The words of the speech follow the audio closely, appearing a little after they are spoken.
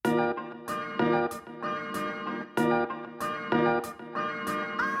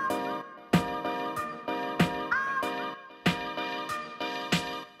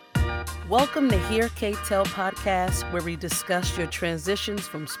Welcome to Hear Kate Tell podcast, where we discuss your transitions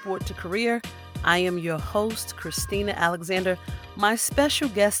from sport to career. I am your host, Christina Alexander. My special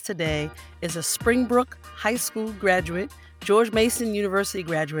guest today is a Springbrook High School graduate, George Mason University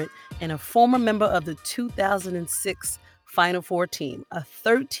graduate, and a former member of the 2006 Final Four team, a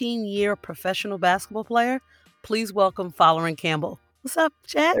 13-year professional basketball player. Please welcome Folarin Campbell. What's up,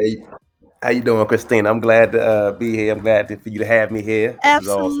 Chad? Hey, how you doing, Christina? I'm glad to be here. I'm glad for you to have me here. This is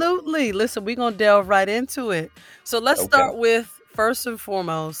awesome. Absolutely. Listen, we're going to delve right into it. So let's Okay. start with, first and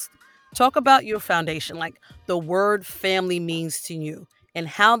foremost, talk about your foundation, like the word family means to you and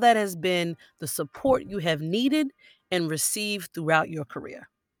how that has been the support you have needed and received throughout your career.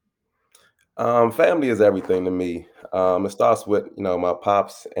 Family is everything to me. It starts with my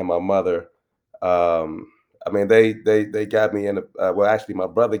pops and my mother. Um, I mean they got me into well, actually my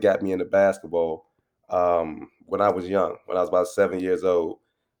brother got me into basketball when I was young, when I was about 7 years old.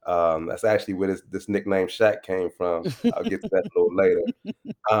 That's actually where this nickname Shaq came from. I'll get to that a little later.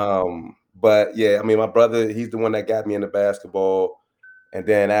 But yeah, I mean, my brother, he's the one that got me into basketball. And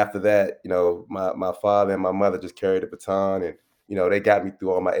then after that, my father and my mother just carried the baton and, they got me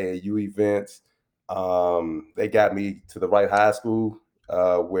through all my AAU events. They got me to the right high school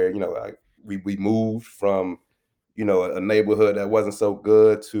where, we moved from, a neighborhood that wasn't so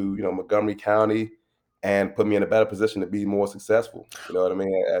good to, Montgomery County and put me in a better position to be more successful, you know what I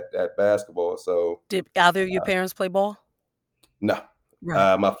mean, at basketball. So, Did either of your parents play ball? no.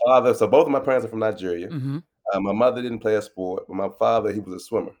 Right. My father, so both of my parents are from Nigeria. Mm-hmm. My mother didn't play a sport, but my father, he was a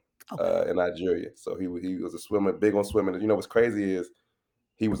swimmer Okay. in Nigeria. So he was a swimmer, big on swimming. You know what's crazy is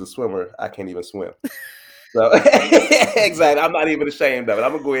he was a swimmer. I can't even swim. So exactly, I'm not even ashamed of it.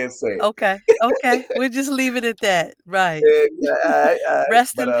 I'm gonna go ahead and say Okay. Okay. We'll just leave it at that. Right. it. Yeah, all right.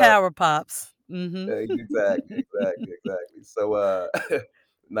 Rest But in power, Pops. Mm-hmm. exactly. So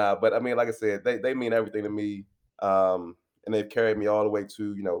nah, but I mean, like I said, they mean everything to me. And they've carried me all the way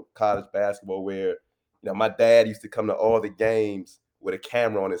to, college basketball where, my dad used to come to all the games with a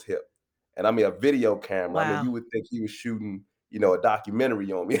camera on his hip. And I mean a video camera. I mean, Wow. you would think he was shooting, a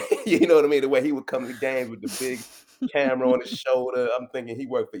documentary on me. You know what I mean? The way he would come to games with the big camera on his shoulder. I'm thinking he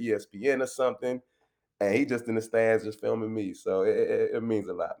worked for ESPN or something. And he just in the stands just filming me. So it means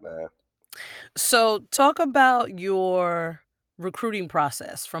a lot, man. So, talk about your recruiting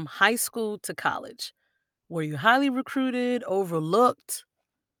process from high school to college. Were you highly recruited, overlooked?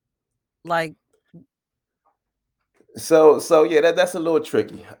 Like, So yeah, that's a little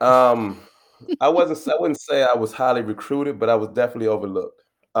tricky. I wouldn't say I was highly recruited, but I was definitely overlooked.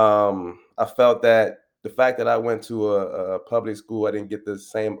 I felt that the fact that I went to a public school, I didn't get the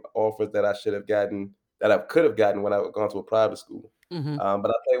same offers that I should have gotten, that I could have gotten when I had gone to a private school. mhm. But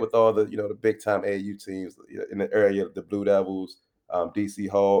I played with all the the big time AAU teams, in the area, the Blue Devils, DC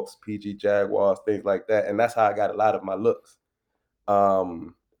Hawks, PG Jaguars, things like that, and that's how I got a lot of my looks.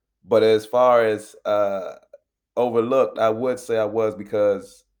 Um, but as far as overlooked, I would say I was,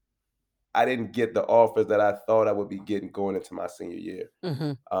 because I didn't get the offers that I thought I would be getting going into my senior year.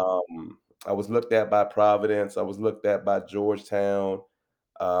 Mhm. Um, I was looked at by Providence. I was looked at by Georgetown.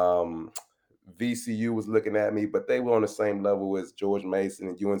 Um, VCU was looking at me, but they were on the same level as George Mason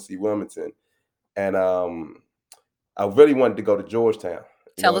and UNC Wilmington. And I really wanted to go to Georgetown.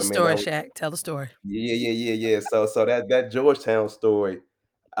 You know Tell what the I mean? story, Shaq. Tell the story. Yeah. So that Georgetown story,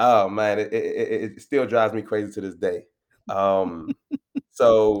 oh man, it still drives me crazy to this day. Um,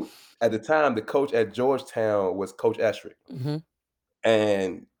 so at the time, the coach at Georgetown was Coach Estrick, Mhm.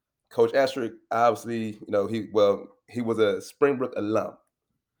 and Coach Estrick, obviously, he was a Springbrook alum.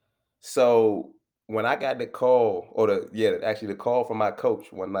 So when I got the call, or actually the call from my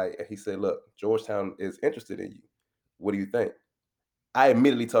coach one night, and he said, "Look, Georgetown is interested in you. What do you think?" I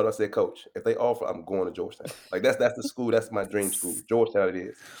immediately told him, I said, "Coach, if they offer, I'm going to Georgetown. Like that's the school, that's my dream school. Georgetown it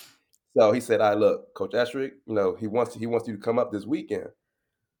is." So he said, "I look, Coach Estrick, he wants you to come up this weekend.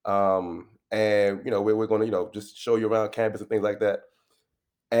 And we're gonna, just show you around campus and things like that."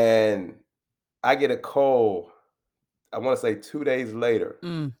 And I get a call, I want to say 2 days later,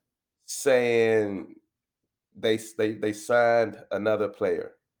 Mm. saying they signed another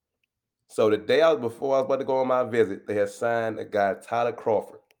player. So the day before I was about to go on my visit, they had signed a guy, Tyler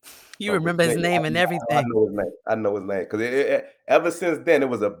Crawford, You from remember his Virginia. name and I everything. know his name. I know his name because ever since then it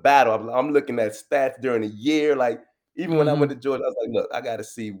was a battle. I'm looking at stats during the year. Like even when I went Mhm. to Georgia, I was like, look, I got to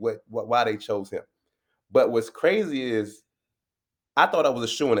see why they chose him. But what's crazy is I thought I was a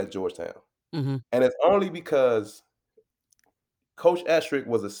shoo-in at Georgetown, Mhm. and it's only because Coach Estrick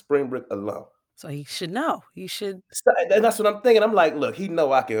was a Springbrook alum. So he should know. He should. So, and that's what I'm thinking. I'm like, look, he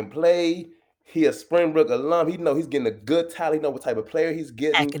know I can play. He a Springbrook alum. He know he's getting a good talent. He know what type of player he's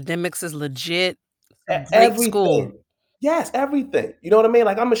getting. Academics is legit. It's a great school. Everything. Yes, everything. You know what I mean?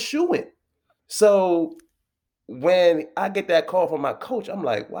 Like I'm a shoo-in. So when I get that call from my coach, I'm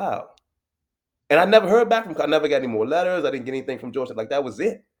like, wow. And I never heard back from. I never got any more letters. I didn't get anything from Georgia. Like that was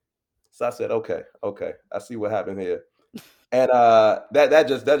it. So I said, okay, okay. I see what happened here. And that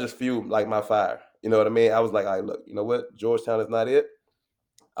just fueled like my fire. You know what I mean? I was like, all right, look, you know what? Georgetown is not it.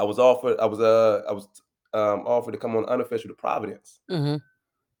 I was offered to come on unofficial to Providence Mhm,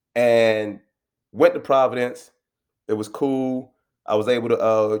 and went to Providence. It was cool. I was able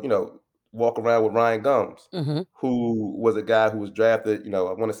to walk around with Ryan Gums, mhm. who was a guy who was drafted, I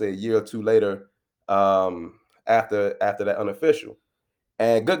want to say a year or two later, after that unofficial.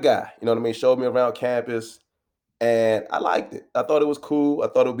 And good guy, you know what I mean? Showed me around campus and I liked it. I thought it was cool. I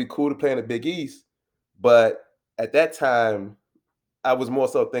thought it would be cool to play in the Big East. But at that time, I was more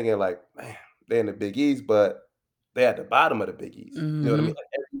so thinking like, man, they're in the Big East, but they're at the bottom of the Big East. You know what I mean? Mhm. Like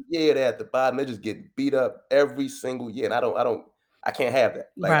every year they're at the bottom. They just get beat up every single year. And I can't have that.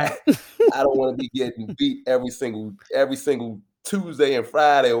 Like Right. I don't want to be getting beat every single Tuesday and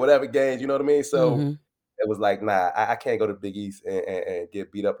Friday or whatever games. You know what I mean? So Mhm. it was like, nah, I can't go to the Big East and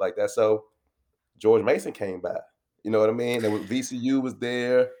get beat up like that. So George Mason came by. You know what I mean? There was VCU was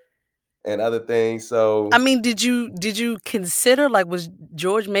there and other things. I So mean, did you consider, like, was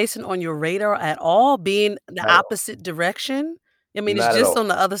George Mason on your radar at all, being the not at all. opposite direction? I mean, it's Not at just all. on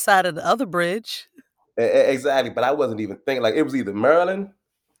the other side of the other bridge. Exactly, but I wasn't even thinking like it was either Maryland,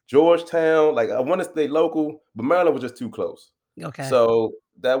 Georgetown. Like I want to stay local, but Maryland was just too close, Okay. so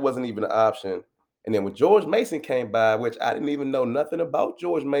that wasn't even an option. And then when George Mason came by, which I didn't even know nothing about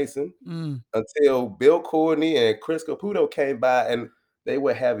George Mason Mm, until Bill Courtney and Chris Caputo came by, and they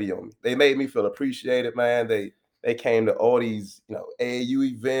were heavy on me. They made me feel appreciated, man. They came to all these AAU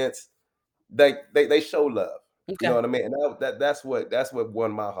events. They show love. You know okay. what I mean? And that's what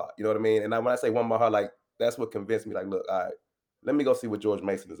won my heart. You know what I mean? And when I say won my heart, like that's what convinced me. Like, look, all right, let me go see what George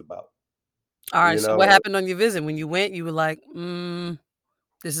Mason is about. Alright, You so what know? happened on your visit? When you went, you were like,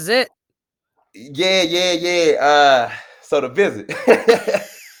 this is it." Yeah, yeah, yeah. So the visit.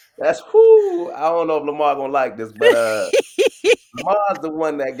 That's whoo. I don't know if Lamar gonna like this, but Lamar's the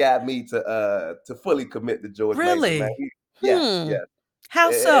one that got me to fully commit to George Mason, man. Really? Yes, Hmm. yes.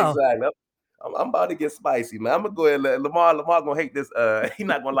 How so? Exactly. I'm about to get spicy, man. I'm gonna go ahead and let Lamar gonna hate this. He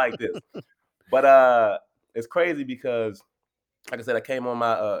not gonna like this. But it's crazy because, like I said, I came on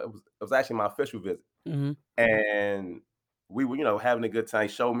my it was actually my official visit, Mhm, and we were having a good time. He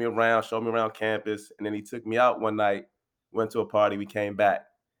showed me around campus, and then he took me out one night. Went to a party. We came back.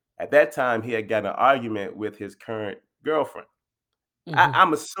 At that time, he had gotten an argument with his current girlfriend. mhm.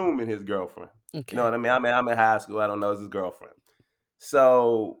 I'm assuming his girlfriend. You know Okay. what I mean? I'm in high school. I don't know. It's his girlfriend.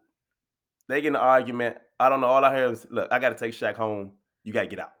 So they get in an argument. I don't know. All I heard was, "Look, I got to take Shaq home. You got to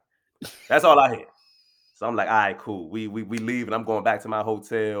get out." That's all I heard. So I'm like, all right, cool. We leave, and I'm going back to my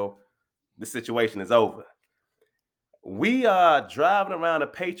hotel. The situation is over. We are driving around the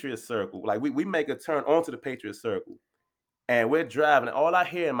Patriot Circle. Like we make a turn onto the Patriot Circle, and we're driving. And all I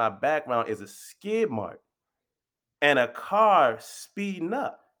hear in my background is a skid mark and a car speeding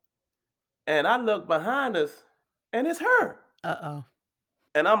up. And I look behind us, and it's her. Uh-oh.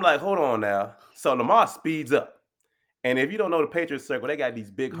 And I'm like, hold on now. So Lamar speeds up. And if you don't know the Patriot Circle, they got these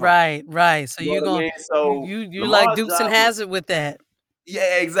big humps. Right, right. So You know you what I gon' mean? you So you you like Lamar's Dukes and driving. Hazard with that.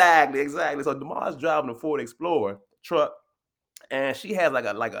 Yeah, exactly, exactly. So Lamar's driving a Ford Explorer truck, and she has like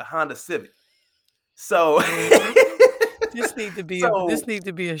a Honda Civic. So, This so need to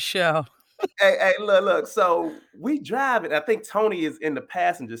be a show. hey, look. So we driving. I think Tony is in the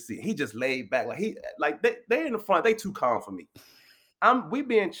passenger seat. He just laid back, like they in the front. They too calm for me. We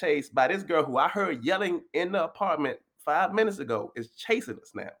being chased by this girl who I heard yelling in the apartment 5 minutes ago is chasing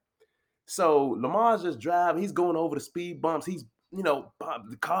us now. So Lamar's just driving. He's going over the speed bumps. He's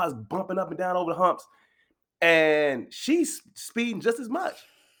the car's bumping up and down over the humps, and she's speeding just as much.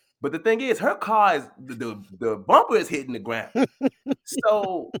 But the thing is, her car is the bumper is hitting the ground.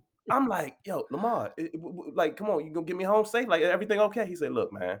 So I'm like, yo, Lamar, like, come on, you gonna get me home safe? Like, everything okay? He said,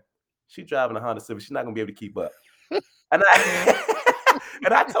 look, man, she driving a Honda Civic. She's not gonna be able to keep up. And I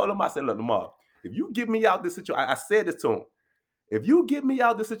and I told him, I said, look, Lamar, if you get me out this situation, I said this to him. If you get me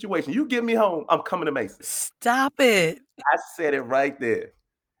out this situation, you get me home, I'm coming to Mason. Stop it. I said it right there.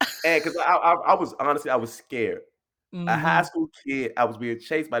 And because I was honestly, I was scared. A high Mhm. school kid, I was being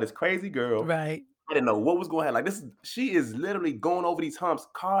chased by this crazy girl. Right. I didn't know what was going to happen. Like she is literally going over these humps,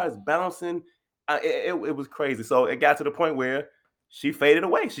 cars bouncing. It was crazy. So it got to the point where she faded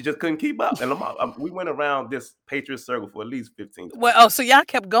away. She just couldn't keep up. And Lamar, we went around this Patriot circle for at least 15, Well, 20 oh, minutes. so y'all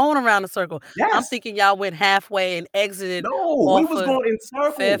kept going around the circle. I'm Yes. thinking y'all went halfway and exited No, we off was of going in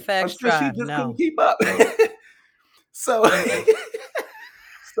circle Fairfax until she Drive. just couldn't No. keep up. So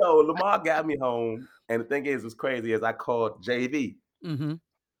so Lamar got me home. And the thing is, what's crazy is I called JV, Mhm.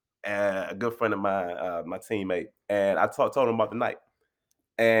 a good friend of mine, my teammate, and I told him about the night.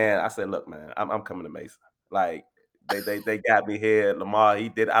 And I said, "Look, man, I'm coming to Mason. Like they got me here. Lamar, he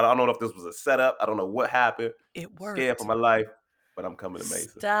did. I don't know if this was a setup. I don't know what happened. It Scared for worked. my life, but I'm coming to Mason."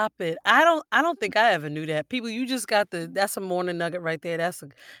 Stop it. I don't think I ever knew that. People, you just got that's a morning nugget right there. That's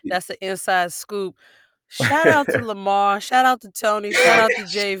the inside scoop. Shout out to Lamar, shout out to Tony, shout out to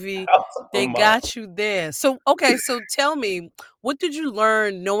JV. Shout out to They Lamar. got you there. So, okay, so tell me, what did you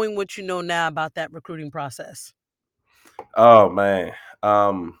learn knowing what you know now about that recruiting process? Oh man.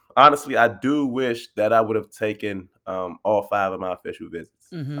 Honestly, I do wish that I would have taken all 5 of my official visits.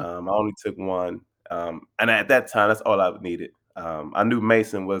 Mhm. I only took one, and at that time, that's all I needed. I knew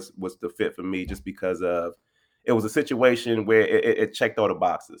Mason was the fit for me just because of it was a situation where it checked all the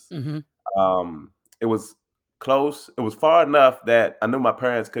boxes. Mhm. It was close. It was far enough that I knew my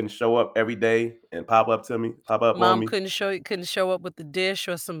parents couldn't show up every day and pop up on Mom me. couldn't show up with the dish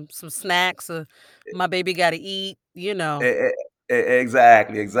or some snacks or my baby got to eat, you know.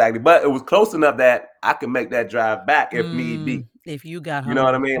 Exactly, exactly. But it was close enough that I could make that drive back if need be. If you got You know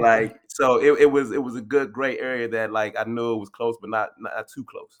what I hungry. mean? Okay. Like, so it was a good gray area that like I knew it was close, but not too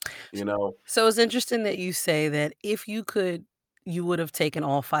close. You know? So it's interesting that you say that if you could, you would have taken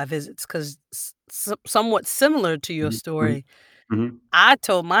all 5 visits 'cause somewhat similar to your Mhm, mhm, story, mhm. I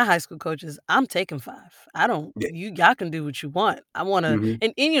told my high school coaches, "I'm taking 5. I don't Yeah. y'all can do what you want. I wanna." Mhm,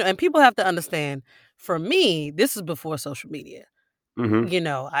 And, you know, and people have to understand, for me, this is before social media. mhm, You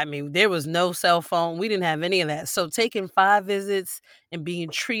know, I mean, there was no cell phone. We didn't have any of that. So taking 5 visits and being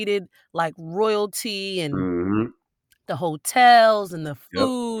treated like royalty and mhm. the hotels and the Yep.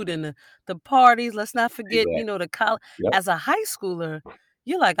 food and the parties. Let's not forget, you Exactly. know, the college. Yep. As a high schooler,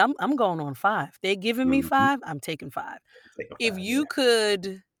 you're like, I'm going on 5. They're giving me Mhm. 5, I'm taking 5. Take a If 5, you yeah.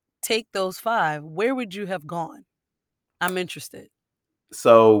 could take those 5, where would you have gone? I'm interested.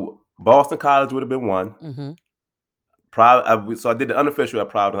 So Boston College would have been one. Mhm. So I did the unofficial at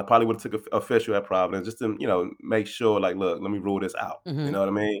Providence. I probably would have took a official at Providence just to make sure like, look, let me rule this out. You Mhm. know what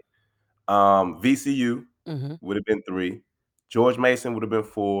I mean? VCU Mhm. would have been 3. George Mason would have been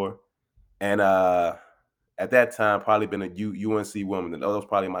 4, and at that time probably been a UNC woman. And those was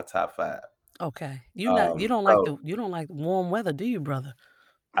probably my top 5. Okay. Um, so You don't like warm weather, do you, brother?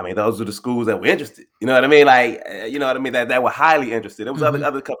 I mean, those are the schools that were interested. You know what I mean? Like, you know what I mean? That were highly interested. There was Mhm.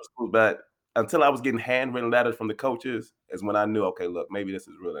 other couple schools, but until I was getting handwritten letters from the coaches, is when I knew, okay, look, maybe this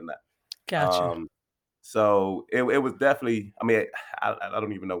is real or not. Gotcha. Um, so it was definitely. I mean, I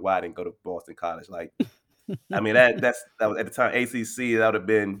don't even know why I didn't go to Boston College. Like, I mean, that was at the time ACC. That would have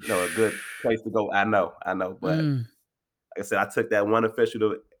been a good place to go. I know, but Mm. like I said, I took that one official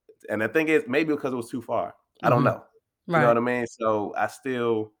to, and the thing is, maybe because it was too far. I don't Mhm. know. You know Right. what I mean? So I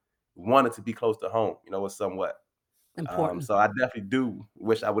still wanted to be close to home. With somewhat. Important. So I definitely do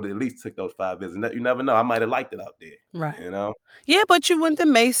wish I would have at least took those 5 visits. You never know. I might have liked it out there. Right. You know. Yeah, but you went to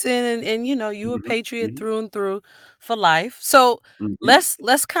Mason and you know, you a Mhm, patriot mhm, through and through for life. So mhm,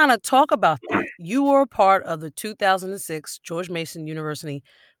 let's kind of talk about that. You were a part of the 2006 George Mason University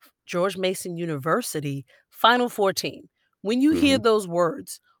Final Four team. When you hear mhm, those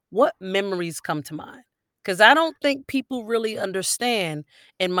words, what memories come to mind? Because I don't think people really understand,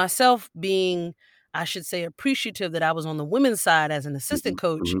 and myself being, I should say, appreciative that I was on the women's side as an assistant mhm,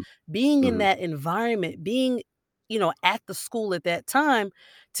 coach, mhm, being in mhm. that environment, being, you know, at the school at that time,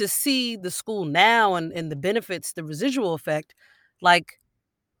 to see the school now and the benefits, the residual effect, like,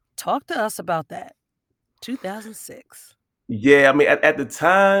 talk to us about that. 2006. Yeah, I mean, at the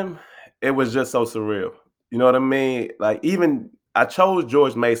time, it was just so surreal. You know what I mean? Like, even I chose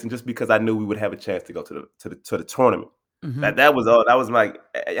George Mason just because I knew we would have a chance to go to the tournament. Mhm. That was all. That was like,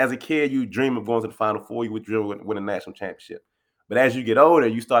 as a kid, you dream of going to the Final Four. You would dream of win a national championship. But as you get older,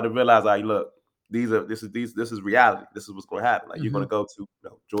 you start to realize, like, look, this is reality. This is what's going to happen. Like, you're going to Mhm. go to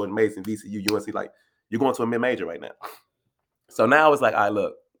George Mason, VCU, UNC. Like, you're going to a mid major right now. So now it's like, all right,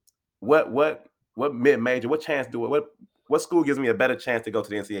 look, what what what mid major? What chance do it? What school gives me a better chance to go to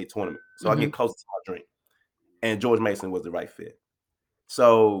the NCAA tournament so I can Mhm. get closer to my dream? And George Mason was the right fit.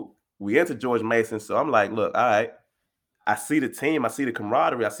 So we entered George Mason. So I'm like, look, all right. I see the team. I see the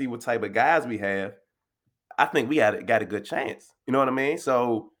camaraderie. I see what type of guys we have. I think we got a good chance. You know what I mean?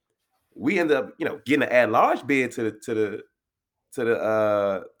 So we end up, getting an at-large bid to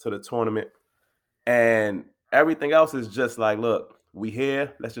the tournament, and everything else is just like, look. We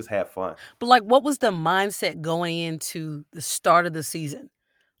here, let's just have fun. But, like, what was the mindset going into the start of the season?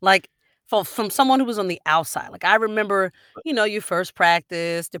 Like, from someone who was on the outside, like, I remember, your first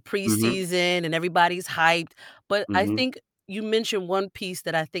practice, the Mhm, preseason, and everybody's hyped, but I mhm, think you mentioned one piece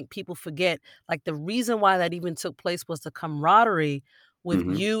that I think people forget, like, the reason why that even took place was the camaraderie with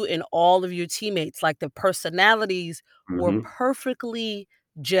mhm, you and all of your teammates, like, the personalities were mhm, perfectly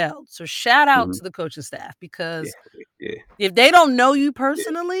gelled, so shout out mhm. to the coaching staff Yeah, because yeah, if they don't know you yeah.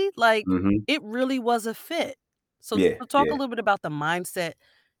 personally, like, Mhm. it really was a fit. Yeah, So talk a yeah. little bit about the mindset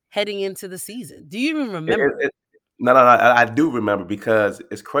heading into the season. Do you even It it remember? it no, no, no, I do remember because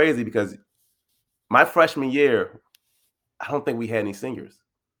it's crazy because my freshman year, I don't think we had any singers.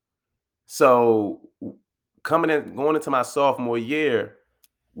 So, going into my sophomore year,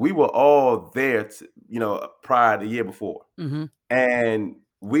 we were all there prior the year before. Mhm, And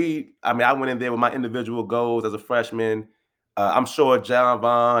I mean, I went in there with my individual goals as a freshman. I'm sure John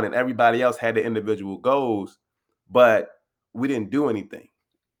Vaughn and everybody else had their individual goals, but we didn't do anything.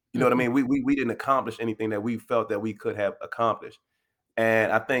 You know what I mhm, mean? We didn't accomplish anything that we felt that we could have accomplished.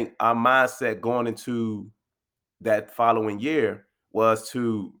 And I think our mindset going into that following year was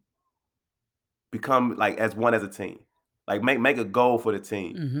to become like as a team. Like make a goal for the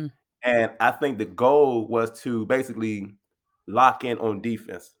team. mhm. And I think the goal was to basically lock in on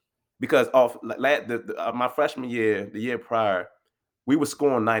defense because off my freshman year, the year prior, we were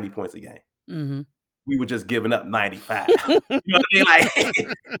scoring 90 points a game. Mhm. We were just giving up 95. You know what I mean? Like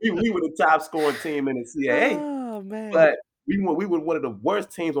we were the top scoring team in the CAA, Oh, man. but we were one of the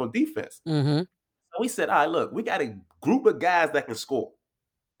worst teams on defense. Mhm. So we said, all right, look, we got a group of guys that can score.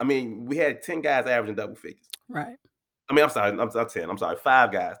 I mean, we had 10 guys averaging double figures. Right, I mean, I'm sorry, I'm 10. I'm sorry,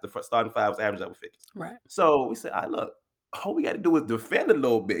 5 guys. The starting 5 was average double figures. right. So we said, all right, look, all we got to do is defend a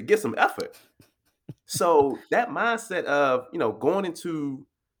little bit, get some effort. So that mindset of going into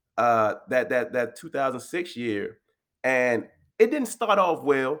that 2006 year, and it didn't start off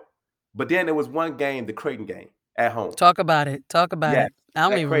well, but then there was one game, the Creighton game at home. Talk about it, talk about Yes, it. I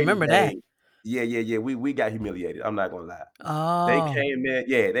don't that even Creighton remember that. game. Yeah, yeah, yeah. We got humiliated. I'm not gonna lie. They Oh. came in,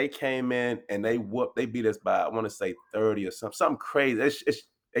 yeah, they came in and they beat us by I want to say 30 or something crazy.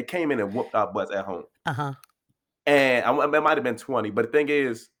 They came in and whooped our butts at home. Uh-huh. And it might have been 20, but the thing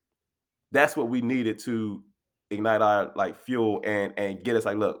is, that's what we needed to ignite our like fuel and get us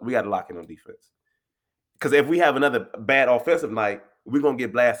like, look, we got to lock in on defense. Because if we have another bad offensive night, we're gonna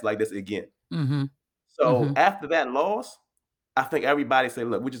get blasted like this again. Mhm, So mhm. after that loss, I think everybody said,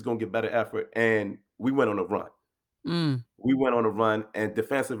 look, we're just gonna get better effort. And we went on a run. Mm, We went on a run and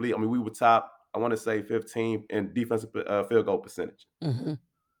defensively, I mean, we were top, I want to say 15 in defensive field goal percentage. mhm.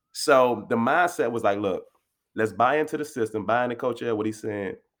 So the mindset was like, look, let's buy into the system, buy into Coach Ed, what he's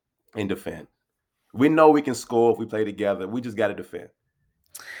saying, and defend. We know we can score if we play together. We just got to defend.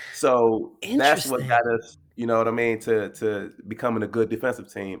 So that's what Interesting. got us, you know what I mean, to becoming a good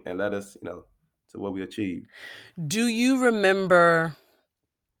defensive team and led us, to what we achieved. Do you remember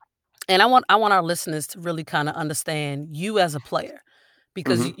and I want our listeners to really kinda understand you as a player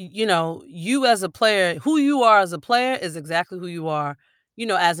because, Hmm. you as a player who you are as a player is exactly who you are,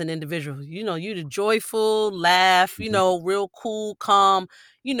 as an individual. You the joyful, laugh, Hmm. real cool, calm,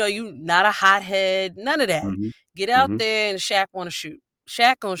 you not a hothead, none of that. Hmm. Get out Hmm. there and Shaq wanna shoot.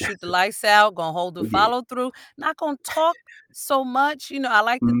 Shaq gonna shoot the lights out, gonna hold the Yeah. follow through, not gonna talk so much. I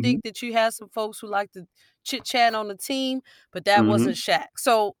like to Hmm. think that you had some folks who like to chit chat on the team, but that wasn't Hmm. Shaq.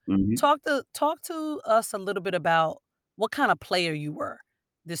 So Hmm. talk to us a little bit about what kind of player you were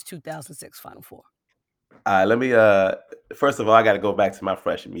this 2006 Final Four. Let me first of all, I got to go back to my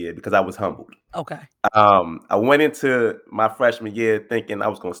freshman year because I was humbled. Okay. I went into my freshman year thinking I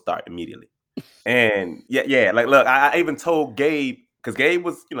was going to start immediately. And yeah, yeah, like look, I even told Gabe because Gabe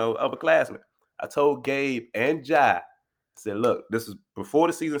was, upperclassman. I told Gabe and Jai, I said, look, this is before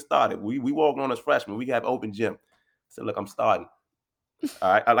the season started. We walked on as freshmen. We have open gym. I said, look, I'm starting.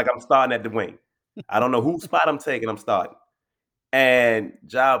 All right. I'm starting at the wing. I don't know whose spot I'm taking. I'm starting. And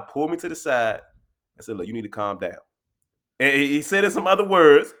Jai pulled me to the side and said, look, you need to calm down. And he said in some other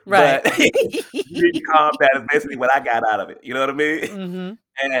words, Right. but you need to calm down is basically what I got out of it. You know what I mean? Mhm.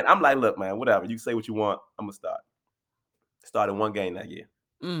 And I'm like, look, man, whatever. You say what you want. I'm gonna start. Started one game that year.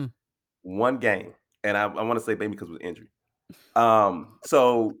 Mm. One game. And I want to say maybe because it was injury.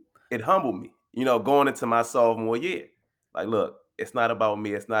 So it humbled me, going into my sophomore year. Like, look, it's not about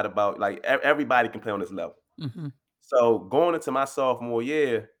me. It's not about like everybody can play on this level. Mhm. So going into my sophomore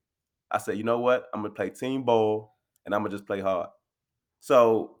year, I said, you know what? I'm gonna play team ball and I'm gonna just play hard.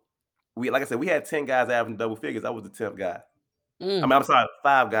 So like I said, we had 10 guys averaging double figures. I was the 10th guy. I Mm. mean, I'm sorry,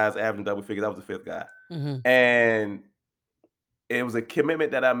 5 guys averaging double figures. I was the 5th guy. Mhm. And it was a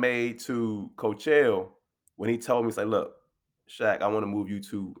commitment that I made to Coach L when he told me, he's like, "Look, Shaq, I want to move you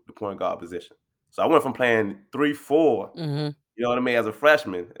to the point guard position." So I went from playing 3-4, Mhm. you know what I mean, as a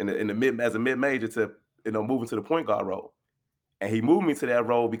freshman in the mid as a mid major to moving to the point guard role. And he moved me to that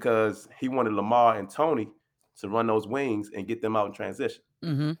role because he wanted Lamar and Tony to run those wings and get them out in transition.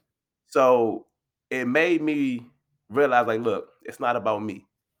 Mhm. So it made me realize, like, look, it's not about me.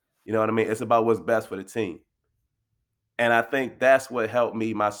 You know what I mean? It's about what's best for the team. And I think that's what helped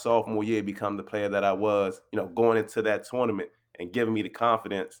me my sophomore year become the player that I was, going into that tournament and giving me the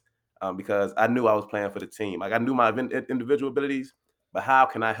confidence because I knew I was playing for the team. Like I knew my individual abilities, but how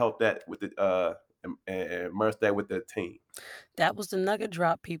can I help that with the and immerse that with the team? That was the nugget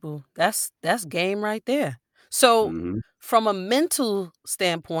drop, people. That's game right there. So, Hmm. from a mental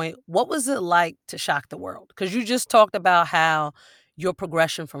standpoint, what was it like to shock the world? Because you just talked about how your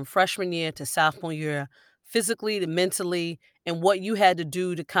progression from freshman year to sophomore year, physically to mentally, and what you had to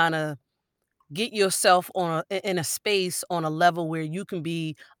do to kind of get yourself in a space on a level where you can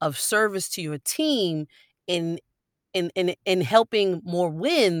be of service to your team in in helping more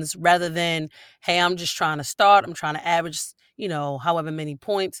wins rather than, hey, I'm just trying to start, I'm trying to average, however many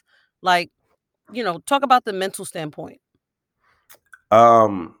points. Like, talk about the mental standpoint.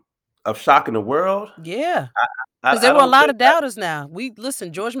 Um, of shocking the world, Yeah. I, Because there I were a don't lot think of doubters now. We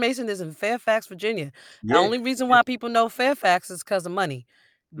listen, George Mason is in Fairfax, Virginia. The yeah. only reason why people know Fairfax is because of money.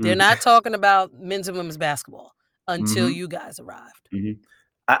 They're Mhm. not talking about men's and women's basketball until Mhm. you guys arrived. Mhm.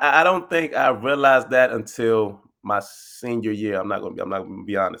 I don't think I realized that until my senior year. I'm not gonna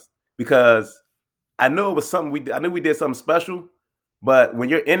be honest because I knew it was something I knew we did something special, but when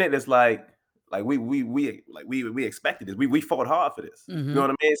you're in it, it's like we expected this. We fought hard for this. You know Mhm. what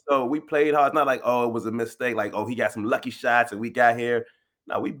I mean? So we played hard. It's not like, oh, it was a mistake. Like, oh, he got some lucky shots and we got here.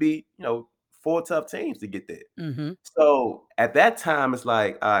 No, we beat four tough teams to get there. Mhm. So at that time, it's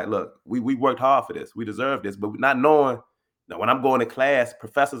like, all right, look, we worked hard for this. We deserve this. But not knowing, when I'm going to class,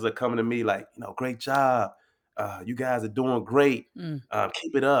 professors are coming to me like, great job. You guys are doing great. Mm.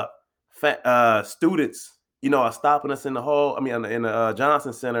 Keep it up. Students, are stopping us in the hall. I mean, in the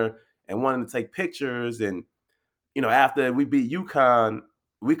Johnson Center and wanting to take pictures. And after we beat UConn,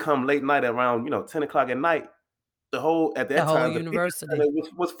 we come late night around 10 o'clock at night. At The that whole time the picture university. center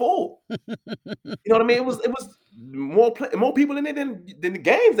was full. You know what I mean? It was more people in it than the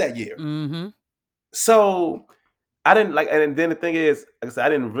games that year. Mhm. So I didn't like, and then the thing is, like I said, I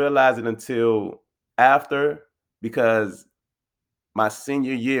didn't realize it until after because my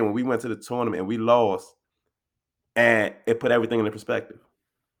senior year when we went to the tournament and we lost, and it put everything into perspective.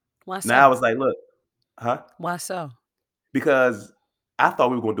 Why Now I so? was like, look, huh? Why so? Because I thought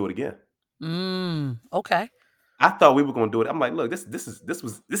we were gonna do it again. Okay. I thought we were gonna do it. I'm like, look, this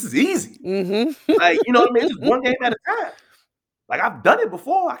is easy. Mhm. Like, you know what I mean? It's just one game at a time. Like I've done it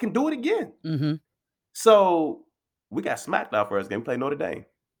before. I can do it again. Mhm. So we got smacked our first game. We played Notre Dame.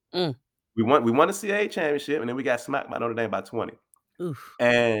 Mm. We won the CAA championship, and then we got smacked by Notre Dame by 20. Oof.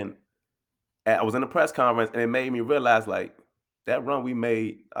 And I was in a press conference, and it made me realize like that run we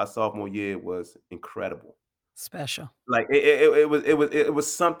made our sophomore year was incredible. Special. Like it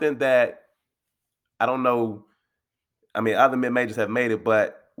was something that I don't know. I mean, other mid majors have made it,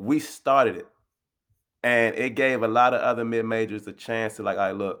 but we started it, and it gave a lot of other mid majors a chance to like, all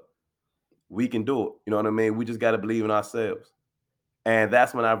right, look, we can do it. You know what I mean? We just got to believe in ourselves. And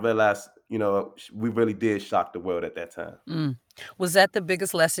that's when I realized, we really did shock the world at that time. Mm. Was that the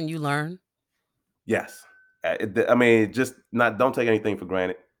biggest lesson you learned? Yes. I mean, just not don't take anything for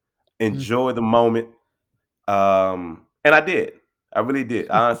granted. Mm. Enjoy the moment. And I did. I really did.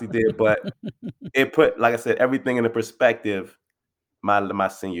 I honestly did. But it put, like I said, everything into perspective my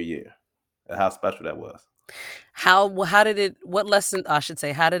senior year and how special that was. How did it what lesson I should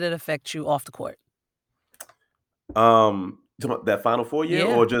say, how did it affect you off the court? That Final Four year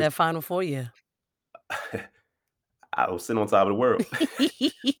Yeah, or just that Final Four year. I was sitting on top of the world.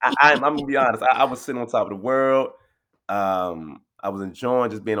 I'm gonna be honest. I was sitting on top of the world. I was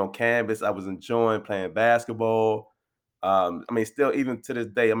enjoying just being on campus. I was enjoying playing basketball. I mean, still even to this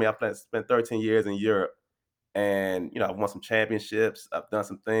day, I mean, spent 13 years in Europe, and I've won some championships. I've done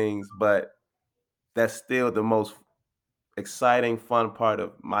some things, but that's still the most exciting, fun part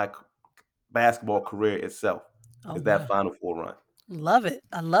of my basketball career itself Oh, is that wow. Final Four run. Love it.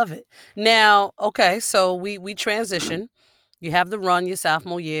 I love it. Now, okay, so we transition. You have the run your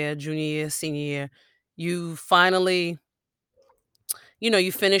sophomore year, junior year, senior year. You finally,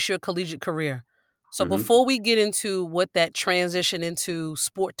 you finish your collegiate career. So Hmm. before we get into what that transition into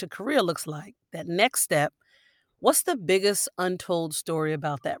sport to career looks like, that next step, what's the biggest untold story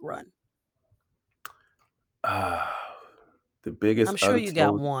about that run? The biggest I'm sure you got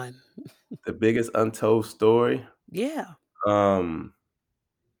untold one. the biggest untold story? Yeah. Um,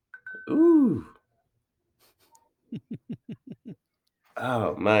 ooh,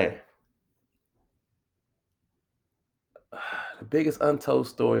 oh, man. The biggest untold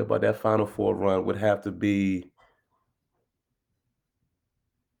story about that Final Four run would have to be,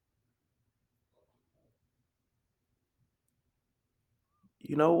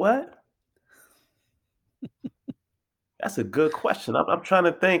 you know what? That's a good question. I'm trying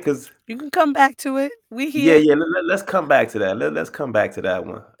to think, cause You can come back to it. We yeah, here. yeah, let's come back to that. Let's come back to that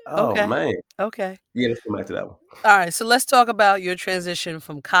one. Oh, Okay. man. Okay. Yeah, let's come back to that one. All right. So let's talk about your transition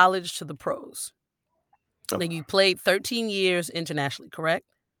from college to the pros. Now, Okay. you played 13 years internationally, correct?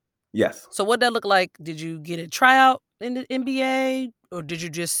 Yes. So what that look like? Did you get a tryout in the NBA, or did you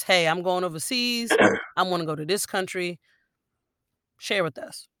just, hey, I'm going overseas. I want to go to this country. Share with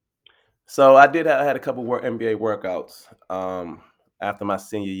us. So I had a couple NBA workouts after my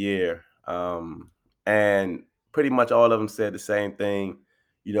senior year, and pretty much all of them said the same thing.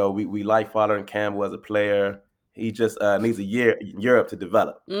 You know, we like Folarin Campbell as a player. He just needs a year in Europe to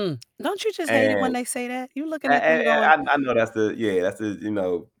develop. Don't you just hate it when And, they say that? You looking at them going, and I know that's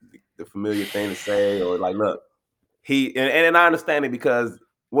the the familiar thing to say, or like, look, and I understand it, because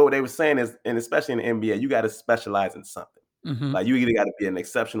what they were saying is, and especially in the NBA, you got to specialize in something. mm-hmm, Like, you either got to be an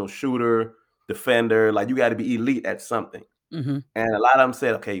exceptional shooter, defender, like you got to be elite at something. mm-hmm, And a lot of them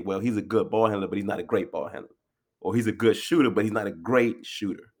said, okay, well, he's a good ball handler, but he's not a great ball handler. Or he's a good shooter, but he's not a great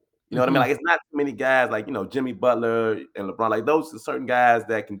shooter. You know what I mean? mm-hmm, Like, it's not too many guys like, Jimmy Butler and LeBron. Like, those are certain guys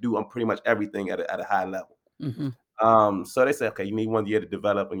that can do pretty much everything at a high level. mm-hmm. So they said, okay, you need 1 year to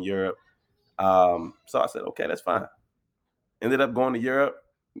develop in Europe. So I said, okay, that's fine. Ended up going to Europe,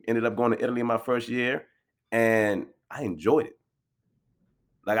 ended up going to Italy in my first year, and I enjoyed it.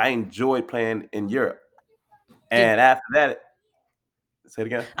 Like, I enjoyed playing in Europe. Did And after that, say it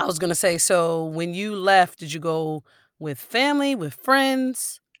again. I was gonna say, so when you left, did you go with family, with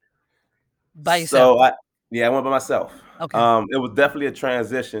friends, by yourself? So I went by myself. Okay. It was definitely a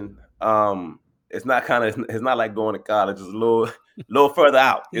transition. It's not it's not like going to college. It's a little further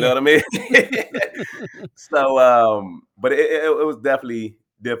out. You know Yeah. what I mean? So, but it was definitely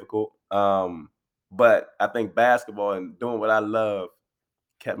difficult. But I think basketball and doing what I love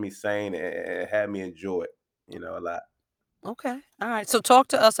kept me sane and had me enjoy it. A lot. Okay. All right. So talk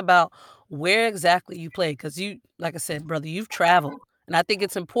to us about where exactly you play, because you, like I said, brother, you've traveled. And I think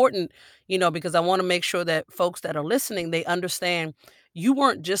it's important, because I want to make sure that folks that are listening, they understand you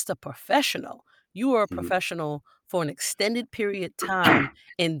weren't just a professional. You were a Mhm. professional for an extended period time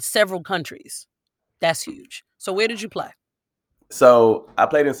in several countries. That's huge. So where did you play? So I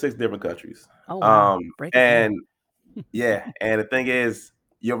played in 6 different countries. Oh wow. Break it down. And yeah, and the thing is,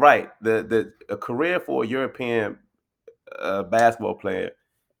 you're right. The a career for a European basketball player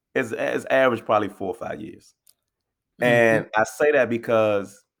is average probably 4 or 5 years. Mhm. And I say that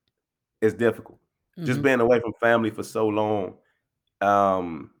because it's difficult. Just Mhm. being away from family for so long,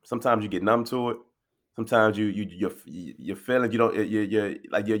 sometimes you get numb to it. Sometimes you're feeling you don't you're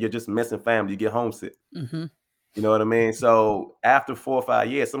like you're just missing family. You get homesick. Mhm. You know what I mean? So after 4 or 5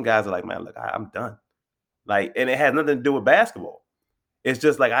 years, some guys are like, man, look, I'm done. Like, and it has nothing to do with basketball. It's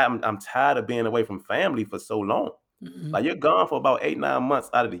just like I'm tired of being away from family for so long. Mhm. Like, you're gone for about 8, 9 months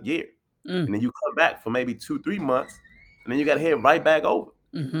out of the year, Mm. and then you come back for maybe 2, 3 months, and then you got to head right back over.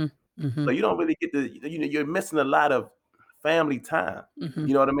 Mhm. So Mhm. you don't really get you're missing a lot of family time. Mhm.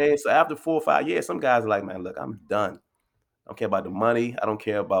 You know what I mean? So after 4 or 5 years, some guys are like, man, look, I'm done. I don't care about the money. I don't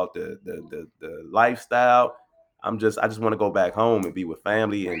care about the lifestyle. I just want to go back home and be with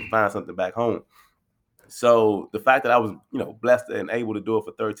family and find something back home. So the fact that I was, blessed and able to do it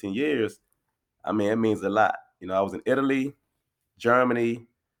for 13 years, I mean, it means a lot. I was in Italy, Germany,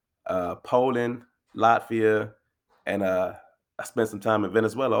 Poland, Latvia, and I spent some time in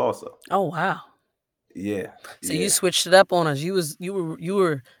Venezuela also. Oh wow. Yeah, So you yeah, switched it up on us. You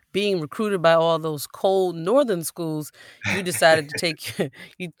were being recruited by all those cold northern schools. You decided to take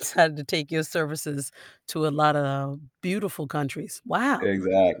you decided to take your services to a lot of beautiful countries. Wow.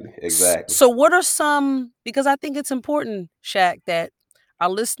 exactly, exactly. So what are some, because I think it's important, Shaq, that our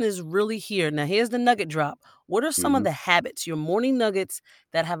listeners really hear. Now here's the nugget drop. What are some of Mhm. the habits, your morning nuggets,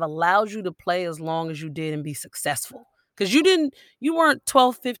 that have allowed you to play as long as you did and be successful? Because you weren't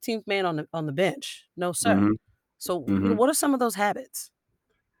 12th, 15th man on the bench. No, sir. Mhm. So, Mhm. what are some of those habits?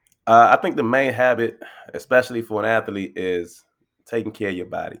 I think the main habit, especially for an athlete, is taking care of your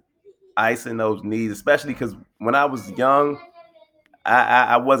body, icing those knees, especially because when I was young,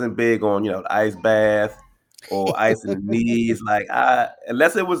 I wasn't big on the ice bath or icing the knees. Like,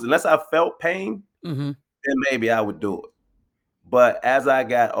 unless I felt pain, Mhm. then maybe I would do it. But as I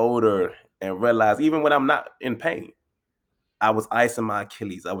got older and realized, even when I'm not in pain, I was icing my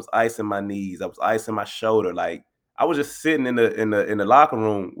Achilles, I was icing my knees, I was icing my shoulder. Like I was just sitting in the locker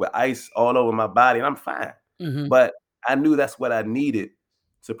room with ice all over my body, and I'm fine. Mhm. But I knew that's what I needed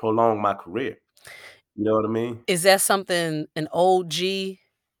to prolong my career. You know what I mean? Is that something an OG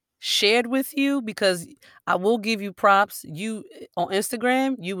shared with you? Because I will give you props. You on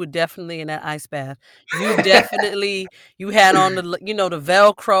Instagram, you were definitely in that ice bath. You definitely you had on the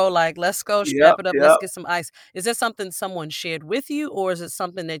Velcro, like, "Let's go, strap Yep, it up, let's yep. get some ice." Is that something someone shared with you, or is it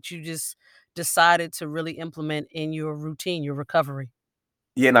something that you just decided to really implement in your routine, your recovery?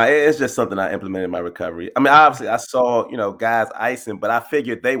 Yeah, no, it's just something I implemented in my recovery. I mean, Okay. obviously, I saw, guys icing, but I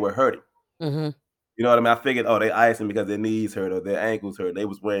figured they were hurting. Mhm. You know what I mean? I figured, oh, they icing because their knees hurt or their ankles hurt. They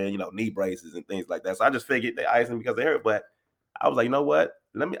was wearing, knee braces and things like that. So I just figured they icing because they hurt. But I was like, you know what?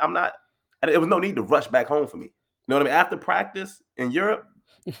 I'm not. And there was no need to rush back home for me. You know what I mean? After practice in Europe,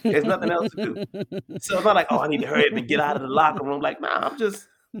 there's nothing else to do. So it's not like, oh, I need to hurry up and get out of the locker room. Like, nah, I'm just,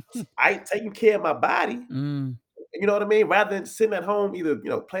 I taking care of my body. Mm. You know what I mean? Rather than sitting at home, either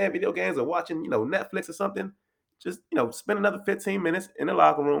playing video games or watching Netflix or something, just spend another 15 minutes in the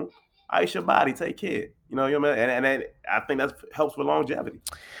locker room, ice your body, take care. You know what I mean? And I think that helps with longevity.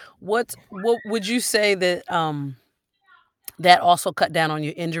 What would you say that, that also cut down on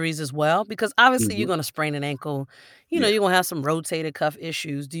your injuries as well? Because obviously you're Hmm. gonna sprain an ankle, Yeah. you're gonna have some rotator cuff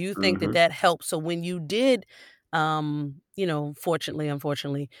issues. Do you think that Hmm. that helped? So when you did, fortunately,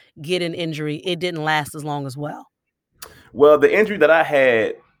 unfortunately, get an injury, it didn't last as long as well? Well, the injury that I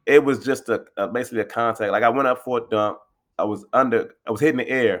had, it was just basically a contact. Like I went up for a dunk, I was hitting the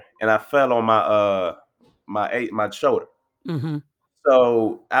air, and I fell on my shoulder. Mhm.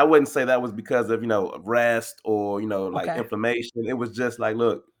 So I wouldn't say that was because of rest or like Okay. inflammation. It was just like,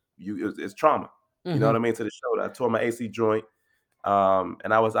 look, it's trauma. You know what Mhm. I mean, to the shoulder. I tore my AC joint,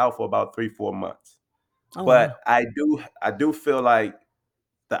 and I was out for about 3-4 months. Oh, wow. But I do feel like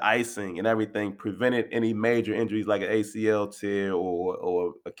the icing and everything prevented any major injuries like an ACL tear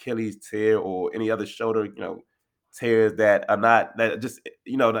or Achilles tear or any other shoulder tears that are not that just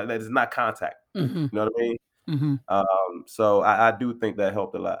that is not contact. Mhm. You know what I mean? Mhm. So I do think that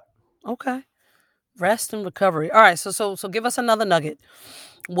helped a lot. Okay. Rest and recovery. Alright, so give us another nugget.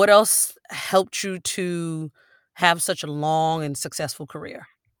 What else helped you to have such a long and successful career?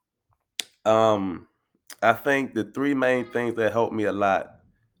 Um, I think the three main things that helped me a lot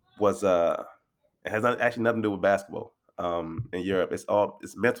was it has actually nothing to do with basketball. In Europe,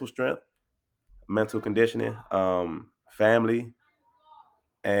 it's mental strength, mental conditioning, family,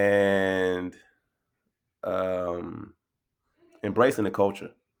 and um, embracing the culture.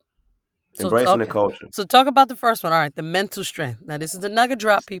 So Embracing the okay. culture. So talk about the first one. All right, the mental strength. Now this is the nugget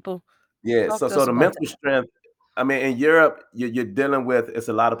drop, people. Yeah. Talk So to so us the about mental that. strength. I mean, in Europe, you're dealing with it's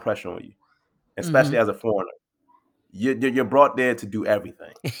a lot of pressure on you, especially Mhm. as a foreigner. You're brought there to do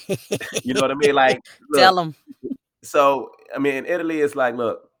everything. You know what I mean? Like, Tell look. them. So, I mean, in Italy, it's like,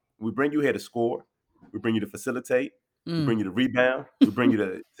 look, we bring you here to score, we bring you to facilitate, we Mm. bring you to rebound, we bring you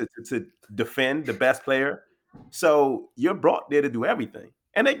to defend the best player. So you're brought there to do everything,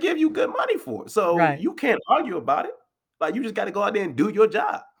 and they give you good money for it. So Right. you can't argue about it. Like you just got to go out there and do your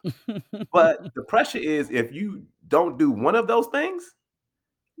job. But the pressure is if you don't do one of those things,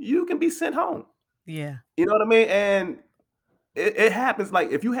 you can be sent home. Yeah. You know what I mean? And it happens,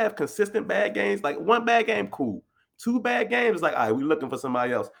 like, if you have consistent bad games, like, 1 bad game, cool. 2 bad games, like, "Alright, we looking for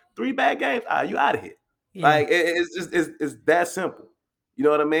somebody else." 3 bad games, "Alright, you outta here." Yeah. Like, it's just it's that simple. You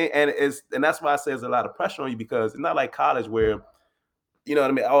know what I mean? And that's why I say there's a lot of pressure on you because it's not like college where, you know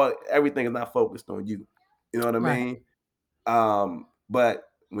what I mean, everything is not focused on you. You know what I Right. mean? But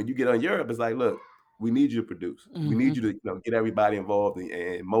when you get on Europe, it's like, "Look, we need you to produce. We need Mhm. you to, get everybody involved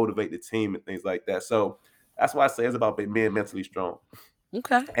and motivate the team and things like that." So, that's why I say it's about being mentally strong.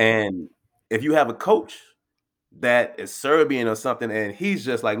 Okay. And if you have a coach that is Serbian or something, and he's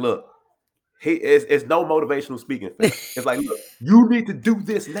just like, look, it's no motivational speaking for him. It's like, look, you need to do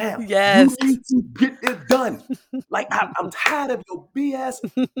this now. You Yes. need to get it done. Like I'm tired of your BS.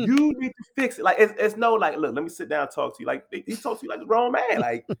 You need to fix it. Like it's no like, look, let me sit down and talk to you. Like he talks to you like a grown man.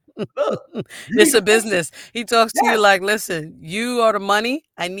 Like, look, you need It's to a fix it. business. He talks to you Yes, like, "Listen, you are the money.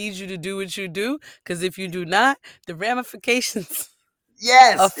 I need you to do what you do, because if you do not, the ramifications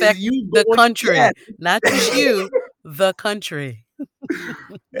yes. Is affect you the going? country, Yes. not just you, the country."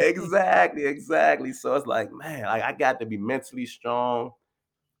 Exactly, exactly. So it's like, man, I got to be mentally strong.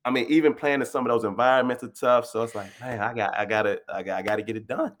 I mean, even playing in some of those environments are tough. So it's like, man, I gotta get it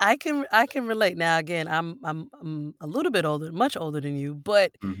done. I can relate. Now again, I'm a little bit older, much older than you,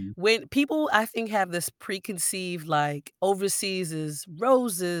 but Mhm, when people I think have this preconceived like overseas is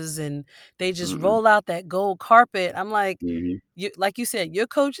roses and they just mm-mm, roll out that gold carpet. I'm mhm, like you said, your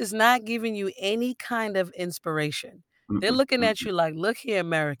coach is not giving you any kind of inspiration. They're mm-mm, looking at mm-mm. you like, look here,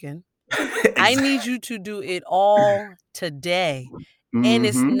 American. I need Exactly. you to do it all today. And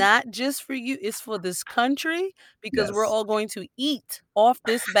it's Mhm. not just for you, it's for this country because we're Yes. all going to eat off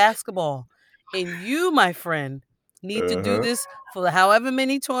this basketball. And you, my friend, need to do Uh-huh. this for however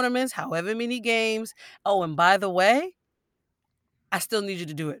many tournaments, however many games. Oh, and by the way, I still need you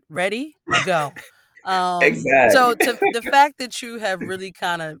to do it. Ready? Go. So Exactly. to the fact that you have really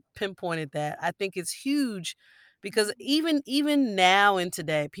kind of pinpointed that, I think it's huge because even now and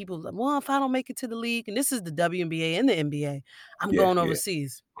today, people like, well, if I don't make it to the league, and this is the WNBA and the NBA, I'm Yeah, going yeah.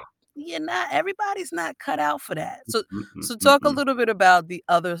 overseas. Yeah, not everybody's not cut out for that. So Mm-mm, so talk a mm-mm. little bit about the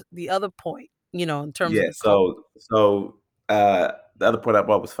other point, in terms of Yeah, the cult. the other point I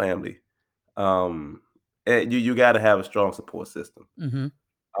brought was family. Um, you gotta have a strong support system. Mhm.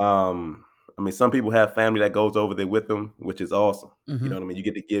 Um, I mean, some people have family that goes over there with them, which is awesome. You Mhm. know what I mean? You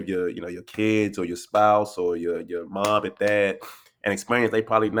get to give your kids or your spouse or your mom and dad an experience they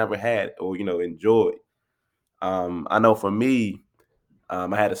probably never had or, enjoyed. I know for me, I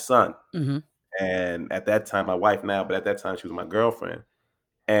had a son, Mhm. and at that time, my wife now, but at that time she was my girlfriend,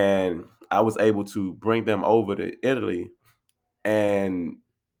 and I was able to bring them over to Italy, and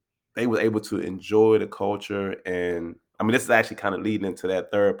they were able to enjoy the culture. And I mean, this is actually kind of leading into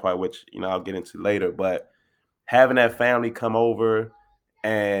that third part, which I'll get into later. But having that family come over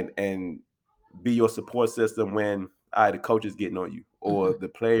and be your support system when the coach is getting on you or Mhm. the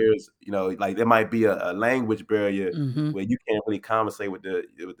players, like there might be a language barrier Mhm. where you can't really conversate with the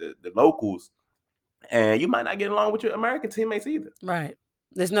locals, and you might not get along with your American teammates either. Right.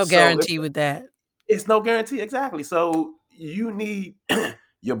 There's no So guarantee with that. it's no guarantee, exactly. So you need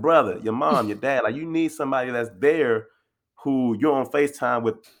your brother, your mom, your dad. Like you need somebody that's there who you're on FaceTime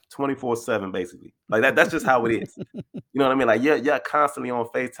with 24/7, basically. Like that's just how it is. You know what I mean? Like you're constantly on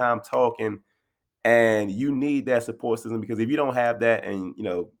FaceTime talking, and you need that support system because if you don't have that, and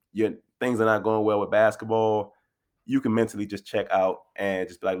your things are not going well with basketball, you can mentally just check out and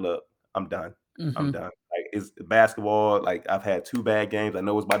just be like, look, I'm done. I'm Mhm. done. Like it's basketball. Like I've had two bad games. I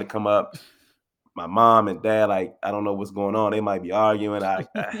know it's about to come up. My mom and dad, like, I don't know what's going on. They might be arguing.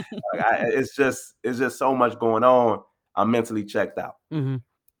 It's just so much going on. I'm mentally checked out. Mhm.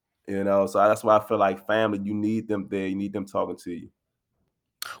 So that's why I feel like family. You need them there. You need them talking to you.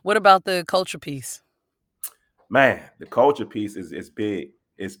 What about the culture piece? Man, the culture piece is big.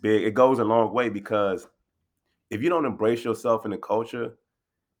 It's big. It goes a long way because if you don't embrace yourself in the culture,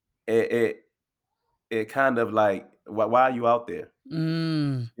 it it, it kind of like why are you out there?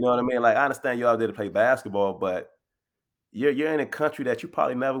 Mm. You know what I mean? Like I understand you're out there to play basketball, but you're in a country that you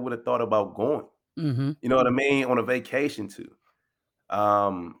probably never would have thought about going. Mhm. You know what I mean? On a vacation to.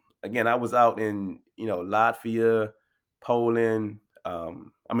 Again, I was out in, Latvia, Poland.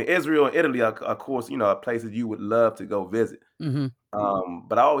 I mean, Israel and Italy are, of course, are places you would love to go visit. Mhm.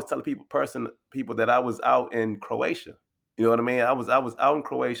 But I always tell people that I was out in Croatia. You know what I mean? I was out in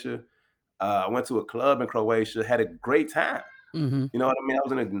Croatia. I went to a club in Croatia, had a great time. Mhm. You know what I mean? I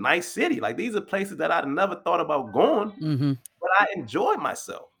was in a nice city. Like these are places that I'd never thought about going, Mhm. but I enjoyed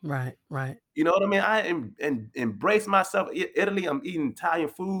myself. Right, right. You know what I mean? I embrace myself. Italy, I'm eating Italian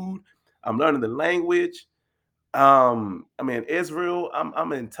food. I'm learning the language. I mean, Israel,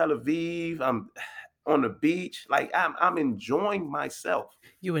 I'm in Tel Aviv. I'm on the beach. Like I'm enjoying myself.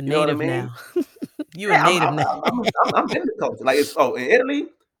 You a You know what I native mean? now. You a Yeah, native now. I'm in the culture. Like in Italy,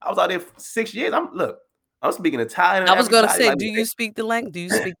 I was out there for 6 years. I'm speaking Italian and I was gonna everybody. say, Like do you speak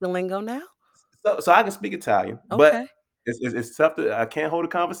the lingo now? so I can speak Italian, but Okay, it's tough to I can't hold a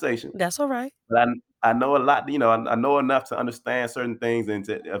conversation. that's alright. But I know a lot, I know enough to understand certain things and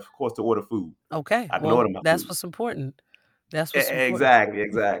of course, to order food. Okay, I can well, order my that's food. what's important. That's what's important. Exactly,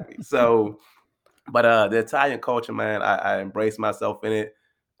 exactly. So, but, the Italian culture, man, I embrace myself in it.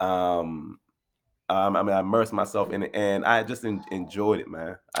 Um, I mean, I immersed myself in it, and I just enjoyed it,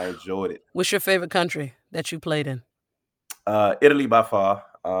 man. I enjoyed it. What's your favorite country that you played in? Italy by far,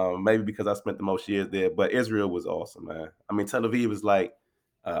 maybe because I spent the most years there, but Israel was awesome, man. I mean, Tel Aviv is like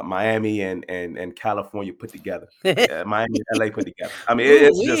Miami and California put together. Like Miami and LA put together. I mean,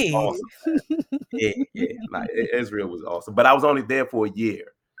 it's just Ooh-wee. awesome. Yeah, yeah. Like Israel was awesome, but I was only there for a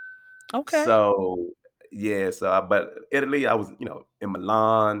year, Okay. so yeah. But Italy, I was in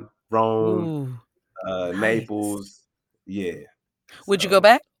Milan, Rome, Ooh, nice. Naples. Yeah. Would you go So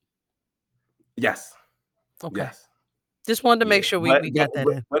back? Yes, Okay. yes, Just wanted to make yeah. sure we But we but got that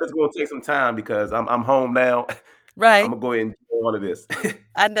but in. but it's gonna take some time because I'm home now. Right. Imma go ahead and do all of this.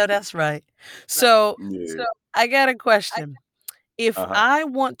 I know that's right. So, Yeah. I got a question. If Uh-huh. I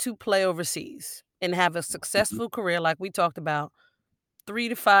want to play overseas and have a Mhm. successful career like we talked about, 3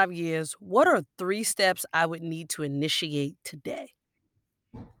 to 5 years, what are 3 steps I would need to initiate today?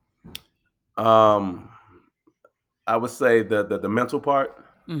 Um, I would say the mental part,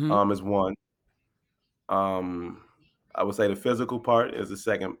 Mhm. is one. Um, I would say the physical part is the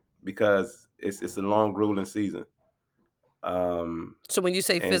second because it's a long grueling season. Um, So when you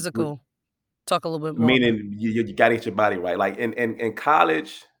say and physical, talk a little bit more about. meaning you gotta get your body right. Like in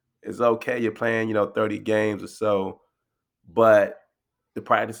college, it's okay. You're playing, 30 games or so, but the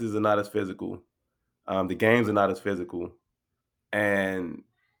practices are not as physical. The games are not as physical, and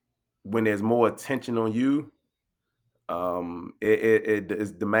when there's more attention on you,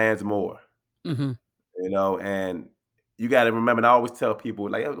 it demands more. Mhm. And you got to remember. And I always tell people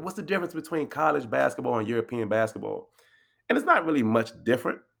like, what's the difference between college basketball and European basketball? And it's not really much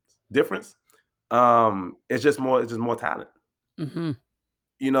difference. It's just more talent. Mhm.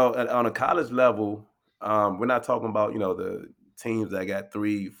 On a college level, we're not talking about the teams that got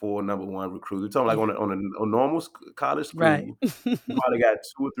 3, 4 number one recruits. We're talking like Yeah. on a normal college Right. school, you probably got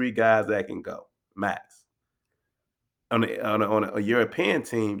 2 or 3 guys that can go max. On a European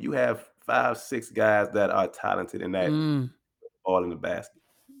team, you have 5, 6 guys that are talented in that Mm. all in the basket.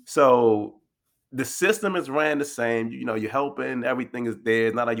 So the system is ran the same. You're helping, everything is there.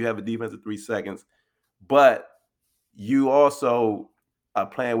 It's not like you have a defense of 3 seconds, but you also are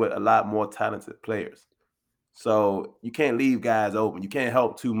playing with a lot more talented players. So you can't leave guys open. You can't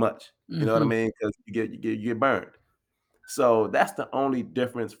help too much. You know what I Mhm. mean? Because you get burned. So that's the only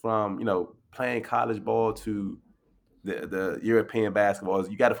difference from playing college ball to the European basketball is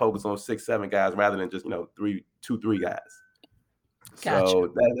you got to focus on 6, 7 guys rather than just 3 guys. Gotcha.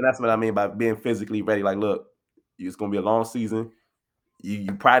 So that's what I mean by being physically ready. Like, look, it's gonna be a long season.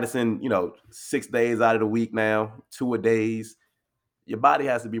 You practicing, 6 days out of the week now, 2 a days. Your body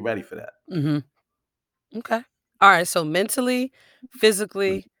has to be ready for that. Mhm. Okay. Alright, so mentally, Mhm.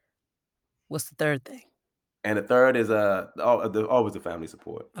 physically, what's the 3rd thing? And the third is always the family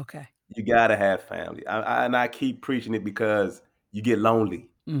support. Okay. You gotta have family. And I keep preaching it because you get lonely.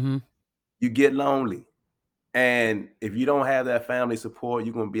 Mhm. You get lonely. And if you don't have that family support,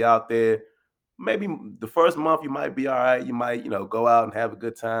 you're gonna be out there. Maybe the first month you might be all right. You might, go out and have a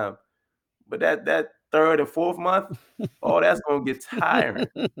good time. But that third and fourth month, oh, that's gonna get tiring.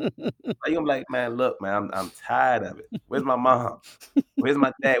 Like, I'm like, "Man, look, man, I'm tired of it. Where's my mom? Where's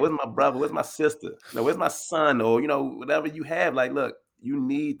my dad? Where's my brother? Where's my sister? Where's my son?" Or, whatever you have. Like, look, you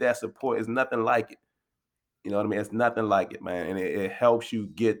need that support. It's nothing like it. You know what I mean? It's nothing like it, man. And it helps you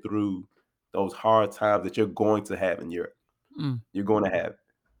get through those hard times that you're going to have in Europe. Mm. You're gonna have.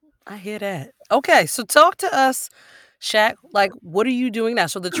 I hear that. Okay, so talk to us, Shaq, like, what are you doing now?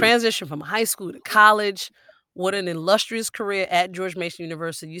 So the transition from high school to college, what an illustrious career at George Mason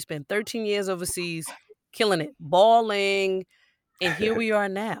University. You spent 13 years overseas, killing it, balling, and here we are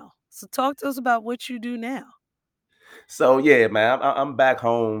now. So talk to us about what you do now. So yeah, man, I'm back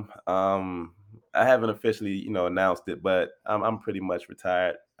home. I haven't officially, announced it, but I'm pretty much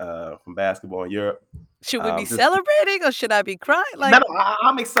retired from basketball in Europe. Should we be Just celebrating or should I be crying? No, Like, no,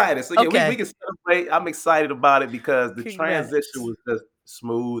 I'm excited. So yeah, we okay, can celebrate. I'm excited about it because the transition congrats. was just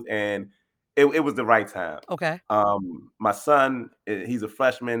smooth and it was the right time. Okay. My son, he's a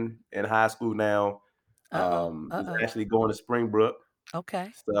freshman in high school now. Uh-oh. He's Uh-oh. actually going to Springbrook,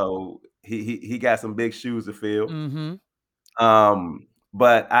 Okay. so he got some big shoes to fill. Mhm.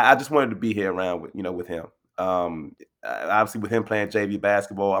 But I just wanted to be here around with him. Obviously, with him playing JV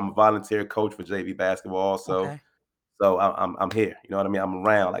basketball, I'm a volunteer coach for JV basketball also. Okay. So I'm here. You know what I mean? I'm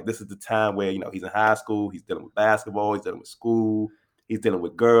around. Like this is the time where he's in high school. He's dealing with basketball. He's dealing with school. He's dealing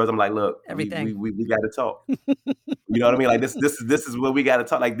with girls. I'm like, look, we we Everything. we, we got to talk. You know what I mean? Like this is where we got to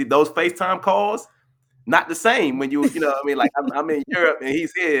talk. Like those FaceTime calls, not the same when you know what I mean. Like I'm in Europe and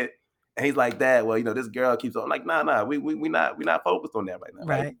he's here and he's like, Dad, well, this girl keeps on. I'm like, nah, we not focused on that right now.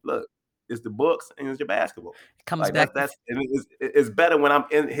 Like, Right. look, it's the books and it's your basketball. It comes Like back to that's and it's better when I'm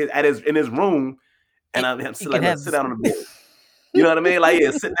in his room and it I'm it sit can like, look, have sit down on the bed. You know what I mean? Like,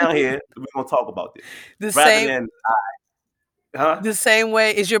 yeah, sit down here. We're gonna talk about this the rather same than, huh? the same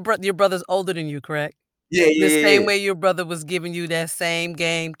way is your brother's older than you, correct? Yeah, The yeah, yeah, same yeah. way your brother was giving you that same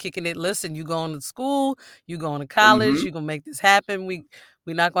game, kicking it, "Listen, you going to school, you going to college, Mhm. you gonna make this happen. We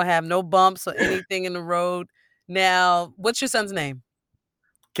not gonna have no bumps or anything in the road." Now, what's your son's name?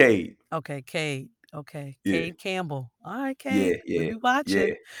 Cade. Okay, Cade. Okay, Yeah, Cade Campbell. Alright, yeah, Cade, we yeah, be yeah.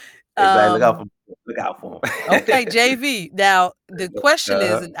 watching. Exactly. Um, Look out for okay, him. JV. Now, the question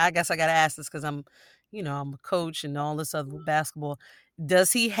is, Uh-huh. and I guess I gotta ask this because I'm a coach and all this other basketball.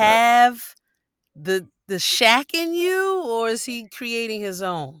 Does he Uh, have the shack in you, or is he creating his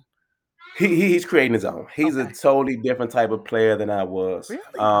own? he's creating his own. He's a Okay. totally different type of player than I was.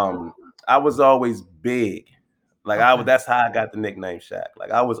 Really? I was always big. Like I was Okay. that's how I got the nickname Shaq.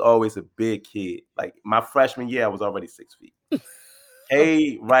 Like I was always a big kid. Like my freshman year, I was already 6 feet.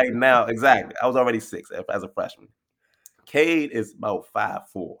 Cade right now, exactly. I was already six as a freshman. Cade is about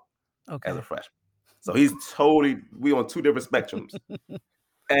 5'4" as a Okay. freshman. So he's totally we on two different spectrums.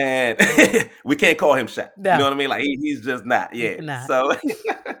 And we can't call him Shaq. You know No, what I mean? Like he's just not. you Yeah. cannot. So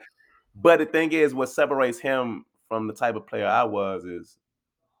but the thing is, what separates him from the type of player I was is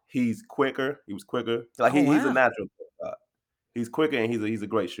he's quicker. He was quicker. Like Oh, he's a wow. natural. Uh, he's quicker and he's a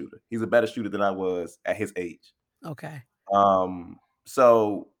great shooter. He's a better shooter than I was at his age. Okay. Um,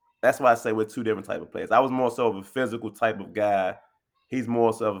 so that's why I say we're two different type of players. I was more so of a physical type of guy. He's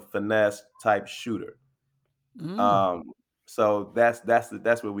more so of a finesse type shooter. Mm, Um, so that's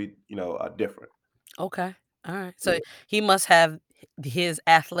where we are different. okay. All right. So Yeah. he must have his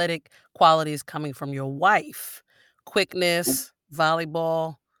athletic qualities coming from your wife. Quickness,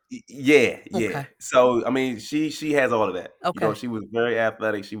 volleyball. Yeah, yeah. Okay. So I mean, she has all of that. Okay. She was very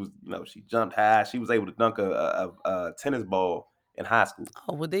athletic. She was, she jumped high. She was able to dunk a tennis ball in high school.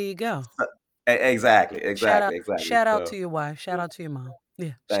 Oh, well, there you go. So- exactly, Shout out exactly, exactly. shout out So to your wife. Shout out to your mom.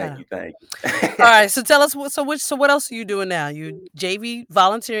 Yeah, shout out. thank you. All right, so tell us so what else are you doing now? You JV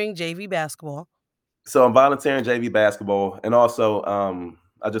volunteering JV basketball. So I'm volunteering JV basketball, and also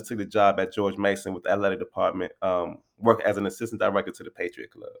I just took the job at George Mason with the athletic department. Work as an assistant director to the Patriot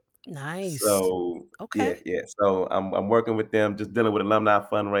Club. Nice. So Okay. yeah, yeah. So I'm working with them, just dealing with alumni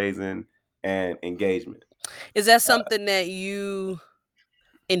fundraising and engagement. Is that Uh, something that you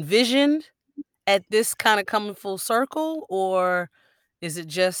envisioned at this kinda coming full circle, or is it so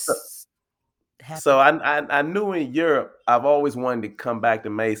just so happened? I knew in Europe I've always wanted to come back to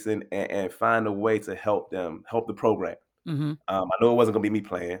Mason and find a way to help the program. Mhm. I know it wasn't gonna be me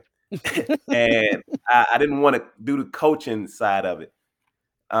playing, and I didn't want to do the coaching side of it.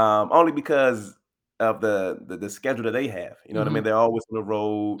 Only because of the schedule that they have. You know what I mean? Mhm. They're always on the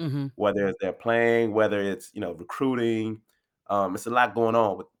road, Mhm. whether it's they're playing, whether it's recruiting. It's a lot going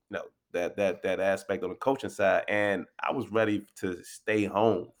on with that aspect on the coaching side, and I was ready to stay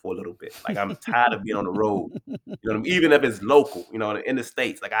home for a little bit. Like I'm tired of being on the road. You know what I mean? Even if it's local, in the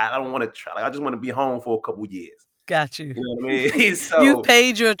states. Like I don't want to try. Like I just want to be home for a couple years. Got you. You know what I mean? You So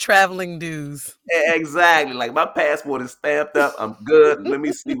paid your traveling dues. exactly. Like my passport is stamped up. I'm good. Let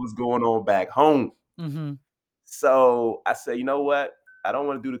me see what's going on back home. Mhm. So I said, you know what? I don't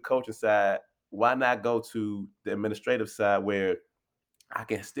want to do the coaching side. Why not go to the administrative side where I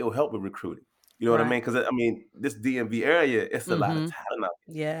can still help with recruiting? You know what I Right. mean? Because I mean, this DMV area, it's a lot of Mhm. talent out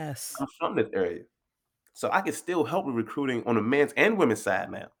Yes. there. I'm from this area. So I can still help with recruiting on the men's and women's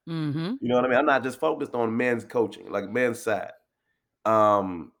side now. Mhm. You know what I mean? I'm not just focused on men's coaching, like men's side.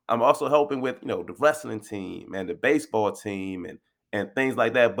 I'm also helping with, the wrestling team and the baseball team and things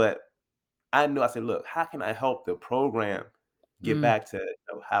like that. But I said, look, how can I help the program get Mm. back to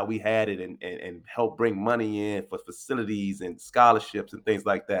how we had it and help bring money in for facilities and scholarships and things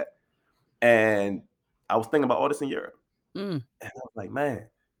like that. And I was thinking about all this in Europe. Mm. And I was like, man,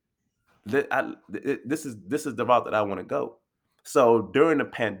 this is the route that I want to go. So during the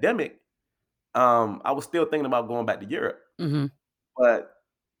pandemic, I was still thinking about going back to Europe, Mhm. but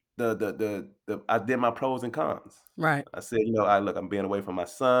I did my pros and cons. Right. I said, I'm being away from my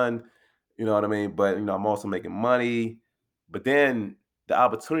son, you know what I mean? But I'm also making money. But then the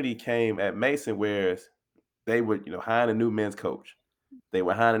opportunity came at Mason where they were, hiring a new men's coach. They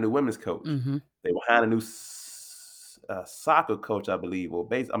were hiring a new women's coach. Mhm. They were hiring a new soccer coach, I believe, or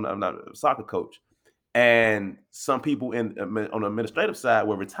I'm not a soccer coach. And some people on the administrative side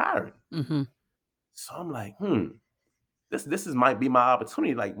were retiring. Mhm. So I'm like, this is might be my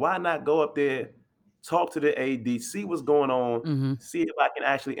opportunity. Like, why not go up there, talk to the AD, see what's going on, Mhm. see if I can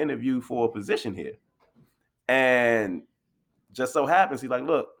actually interview for a position here. And just so happens, he's like,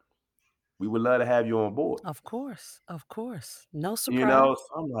 look, we would love to have you on board. Of course. Of course. No You surprise. know,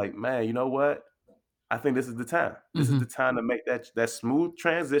 so I'm like, man, you know what? I think this is the time. This is Mhm. the time to make that smooth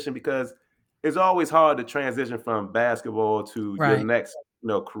transition because it's always hard to transition from basketball to your Right. next,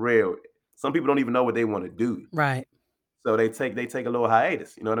 career. Some people don't even know what they want to do. Right. So they take a little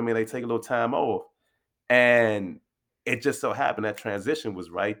hiatus. You know what I mean? They take a little time off. And it just so happened that transition was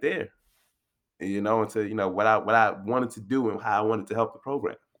right there, into what I wanted to do and how I wanted to help the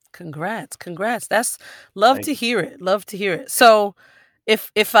program. Congrats. Congrats. That's love Thank to you. hear it. Love to hear it. So,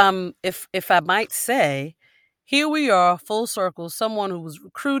 if I might say, here we are, full circle, someone who was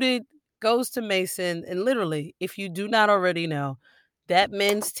recruited, goes to Mason, and literally, if you do not already know, that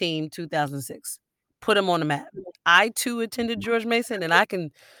men's team 2006 put him on the map. I too attended George Mason,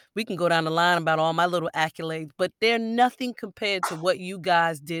 and we can go down the line about all my little accolades, but they're nothing compared to what you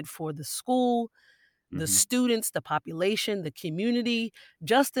guys did for the school, the Mhm. students, the population, the community,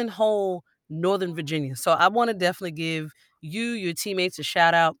 just in whole Northern Virginia. So I want to definitely give you, your teammates a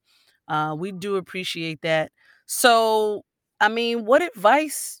shout out. We do appreciate that. So, I mean, what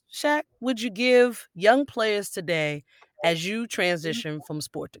advice, Shaq, would you give young players today as you transition from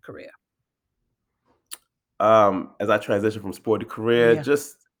sport to career? As I transition from sport to career, Yeah.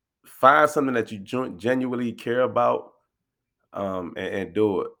 just find something that you genuinely care about, and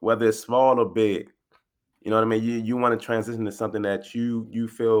do it, whether it's small or big. You know what I mean? You want to transition to something that you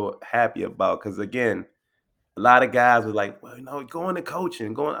feel happy about. Because again, a lot of guys were like, well, going to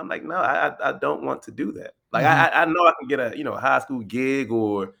coaching, going. I'm like, no, I don't want to do that. Like Hmm. I know I can get a high school gig,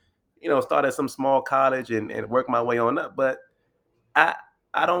 or start at some small college and work my way on up, but I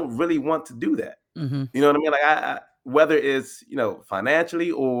I don't really want to do that. Hmm. You know what I mean? Like whether it's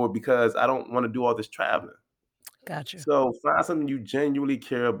financially, or because I don't want to do all this traveling. Gotcha. So find something you genuinely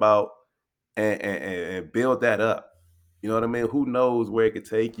care about, and build that up. You know what I mean? Who knows where it could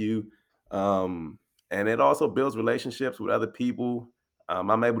take you? Um, and it also builds relationships with other people.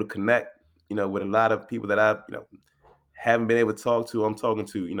 I'm able to connect, with a lot of people that I, haven't been able to talk to. I'm talking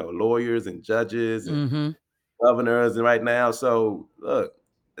to, lawyers and judges and Hmm. governors, and right now. So look,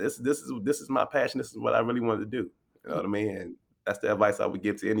 this is my passion. This is what I really wanted to do. You know what I mean? And that's the advice I would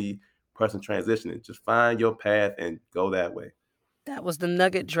give to any person transitioning. Just find your path and go that way. That was the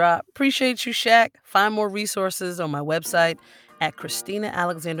nugget drop. Appreciate you, Shaq. Find more resources on my website at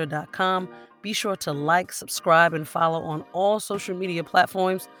ChristinaAlexander.com. Be sure to like, subscribe, and follow on all social media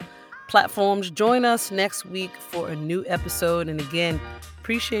platforms. Join us next week for a new episode. And again,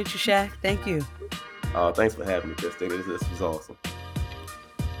 appreciate you, Shaq. Thank you. Thanks for having me, Christina. This was awesome.